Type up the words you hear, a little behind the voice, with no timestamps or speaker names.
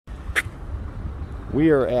We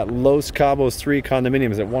are at Los Cabos 3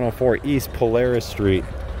 condominiums at 104 East Polaris Street.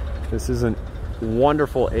 This is a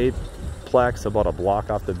wonderful 8-plex about a block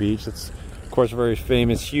off the beach. It's, of course, a very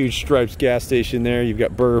famous, huge Stripes gas station there. You've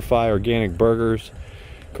got BurgerFi, organic burgers.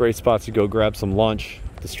 Great spots to go grab some lunch.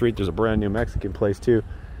 The street, there's a brand new Mexican place too.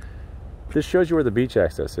 This shows you where the beach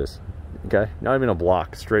access is. Okay, not even a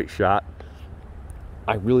block, straight shot.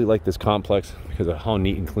 I really like this complex because of how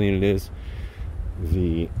neat and clean it is.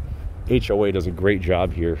 The HOA does a great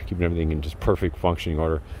job here, keeping everything in just perfect functioning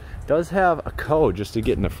order. It does have a code just to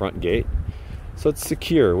get in the front gate, so it's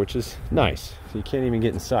secure, which is nice. So you can't even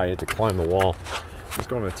get inside, you have to climb the wall. Let's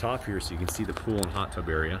go on the top here so you can see the pool and hot tub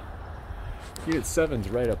area. Unit 7's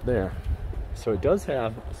right up there. So it does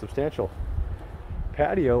have a substantial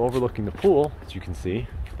patio overlooking the pool, as you can see.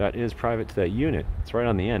 That is private to that unit. It's right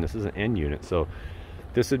on the end. This is an end unit, so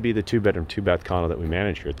this would be the 2-bedroom, 2-bath condo that we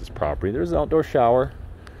manage here at this property. There's an outdoor shower.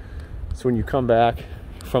 So when you come back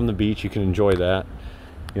from the beach, you can enjoy that. You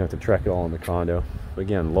don't have to trek it all in the condo. But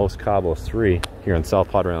again, Los Cabos 3 here in South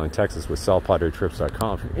Padre Island, Texas with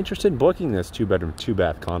SouthPadreTrips.com. If you're interested in booking this 2-bedroom,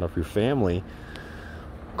 2-bath condo for your family,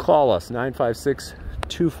 call us,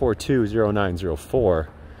 956-242-0904.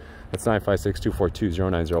 That's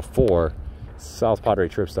 956-242-0904.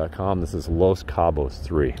 SouthPadreTrips.com. This is Los Cabos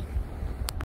 3.